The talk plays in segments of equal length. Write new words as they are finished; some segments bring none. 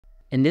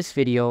In this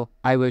video,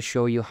 I will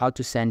show you how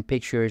to send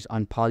pictures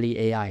on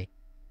poly.ai.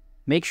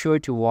 Make sure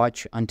to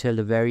watch until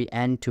the very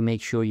end to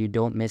make sure you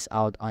don't miss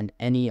out on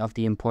any of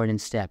the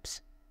important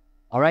steps.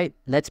 Alright,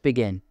 let's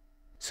begin.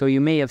 So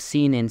you may have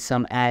seen in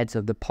some ads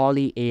of the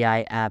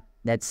poly.ai app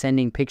that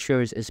sending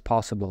pictures is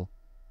possible.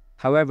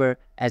 However,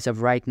 as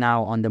of right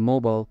now on the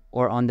mobile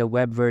or on the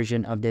web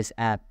version of this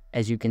app,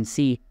 as you can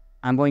see,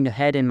 I'm going to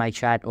head in my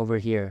chat over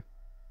here.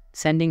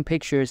 Sending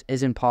pictures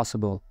isn't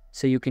possible,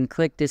 so you can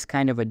click this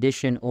kind of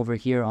addition over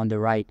here on the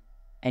right,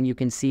 and you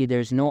can see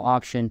there's no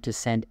option to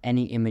send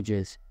any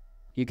images.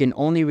 You can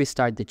only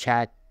restart the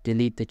chat,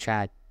 delete the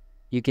chat.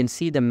 You can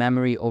see the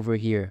memory over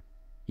here.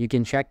 You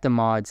can check the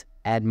mods,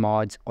 add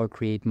mods, or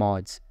create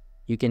mods.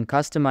 You can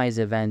customize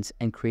events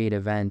and create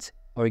events,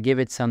 or give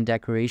it some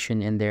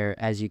decoration in there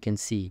as you can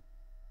see.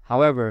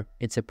 However,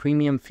 it's a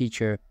premium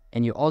feature,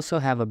 and you also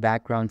have a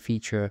background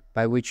feature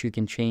by which you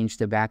can change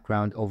the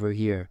background over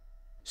here.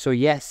 So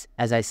yes,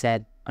 as I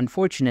said,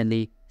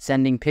 unfortunately,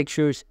 sending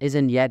pictures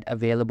isn't yet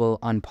available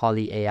on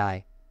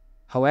poly.ai.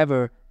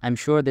 However, I'm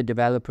sure the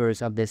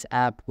developers of this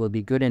app will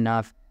be good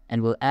enough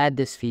and will add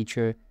this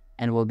feature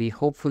and will be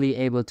hopefully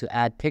able to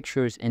add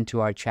pictures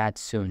into our chat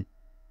soon.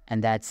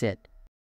 And that's it.